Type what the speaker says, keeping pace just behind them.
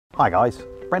Hi guys,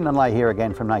 Brendan Leahy here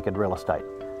again from Naked Real Estate.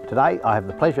 Today I have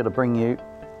the pleasure to bring you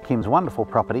Kim's wonderful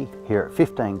property here at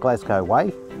 15 Glasgow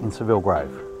Way in Seville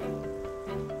Grove.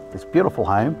 This beautiful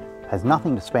home has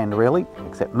nothing to spend really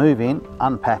except move in,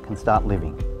 unpack and start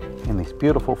living in this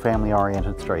beautiful family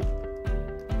oriented street,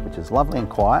 which is lovely and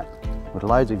quiet with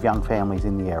loads of young families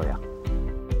in the area.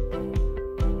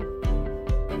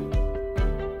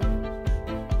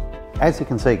 As you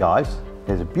can see guys,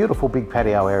 there's a beautiful big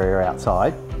patio area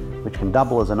outside which can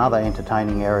double as another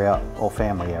entertaining area or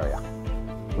family area,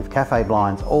 with cafe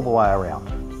blinds all the way around.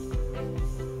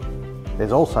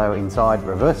 There's also inside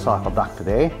reverse cycle ducted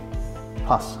air,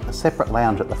 plus a separate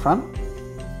lounge at the front,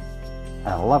 and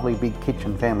a lovely big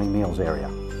kitchen family meals area.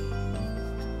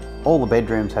 All the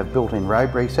bedrooms have built-in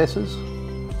robe recesses,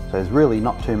 so there's really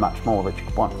not too much more that you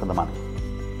could want for the money.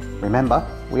 Remember,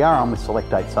 we are on with select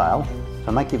date sale,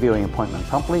 so make your viewing appointment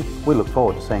promptly. We look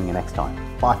forward to seeing you next time.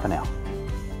 Bye for now.